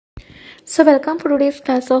So welcome for today's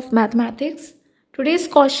class of mathematics. Today's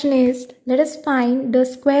question is, let us find the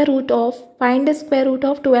square root of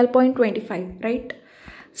 12.25, right?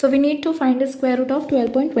 So we need to find the square root of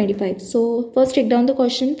 12.25. So first take down the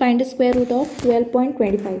question, find the square root of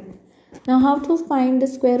 12.25. Now how to find the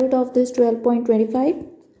square root of this 12.25?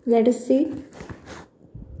 Let us see.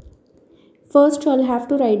 First I'll have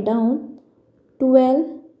to write down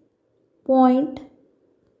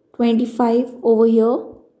 12.25 over here.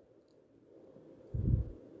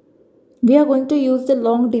 We are going to use the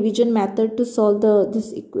long division method to solve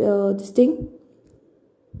this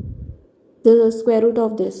the square root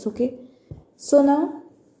of this. Okay, so now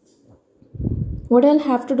what I'll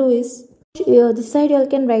have to do is this side I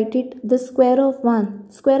can write it the square of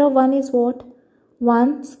 1. Square of 1 is what?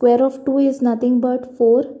 1. Square of 2 is nothing but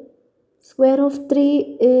 4. Square of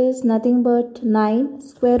 3 is nothing but 9.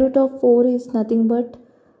 Square root of 4 is nothing but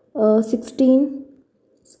 16.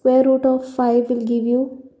 Square root of 5 will give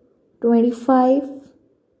you 25.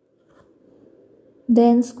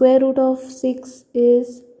 Then square root of 6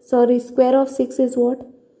 is square of 6 is what?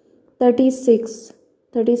 36.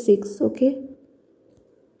 Okay,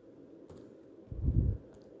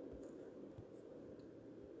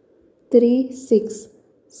 36.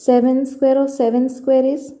 7. Square of 7 square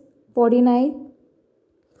is 49.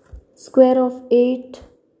 Square of 8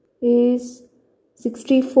 is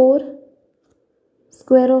 64.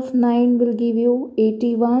 Square of 9 will give you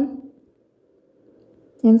 81.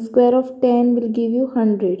 And square of 10 will give you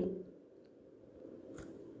 100.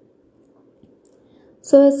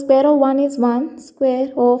 So square of 1 is 1,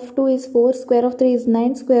 square of 2 is 4, square of 3 is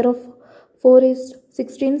 9, square of 4 is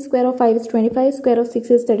 16, square of 5 is 25, square of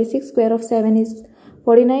 6 is 36, square of 7 is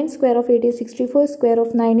 49, square of 8 is 64, square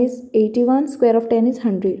of 9 is 81, square of 10 is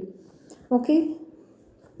 100. Okay.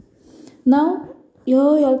 Now here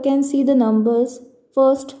you all can see the numbers.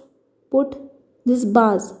 First put this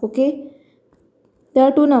bars. Okay. There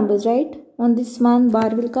are two numbers, right? On this one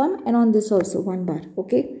bar will come and on this also one bar.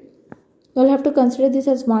 Okay. You'll have to consider this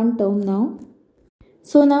as one term now.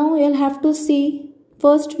 So now you'll have to see.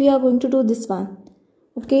 First we are going to do this one.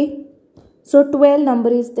 Okay. So 12 number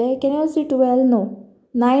is there. Can you all see 12? No.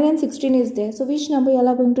 9 and 16 is there. So which number you all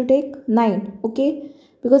are going to take? 9. Okay.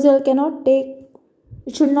 Because you all cannot take.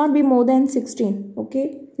 It should not be more than 16.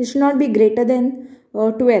 Okay. It should not be greater than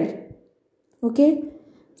 12. Okay.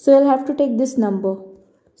 So you'll have to take this number.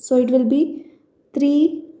 So it will be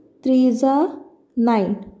 3 3s are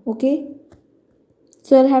 9. Okay.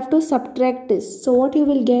 So you'll have to subtract this. So what you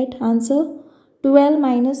will get? Answer 12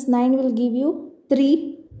 minus 9 will give you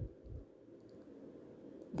 3.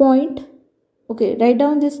 Okay, write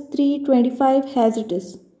down this 325 as it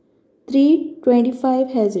is.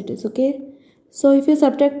 325 as it is. Okay. So if you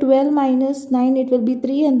subtract 12 minus 9, it will be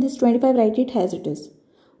 3, and this 25 write it as it is.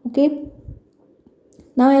 Okay.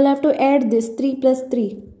 Now I'll have to add this 3 plus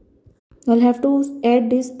 3. I'll have to add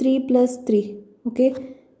this 3 plus 3. Okay.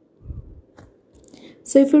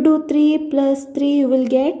 So if you do 3 plus 3, you will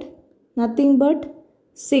get nothing but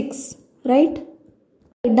 6. Right?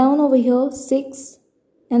 Write down over here 6.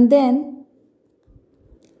 And then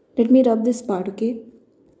let me rub this part. Okay.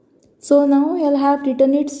 So now you'll have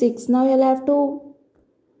written it 6. Now you'll have to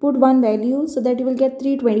put one value so that you will get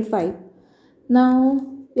 325. Now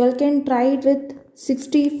you can try it with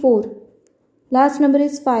 64. Last number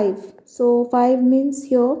is 5. So 5 means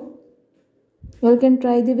here you can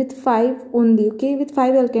try this with 5 only. Okay, with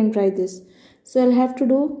 5 you can try this. So I'll have to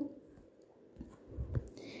do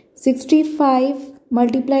 65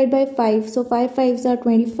 multiplied by 5. So 5 5s are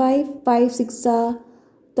 25. 5 6s are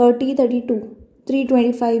 30, 32.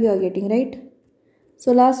 325 you are getting, right?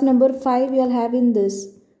 So last number 5 you will have in this.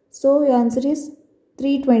 So your answer is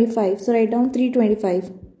 325. So write down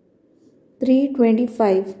 325.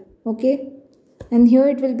 325. Okay. And here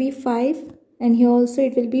it will be 5. And here also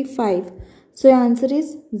it will be 5. So your answer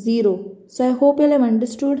is 0. So I hope you have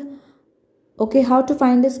understood. Okay, how to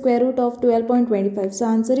find the square root of 12.25. So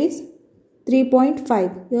answer is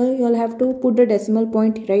 3.5. Here you will have to put the decimal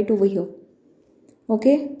point right over here.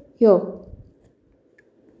 Okay, here.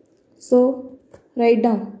 So write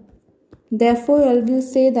down. Therefore you will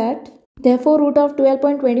say that root of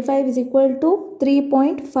 12.25 is equal to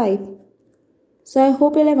 3.5. So I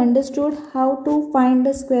hope you have understood how to find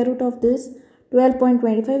the square root of this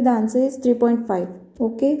 12.25. The answer is 3.5.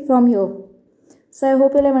 Okay, from here. So I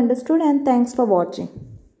hope you have understood, and thanks for watching.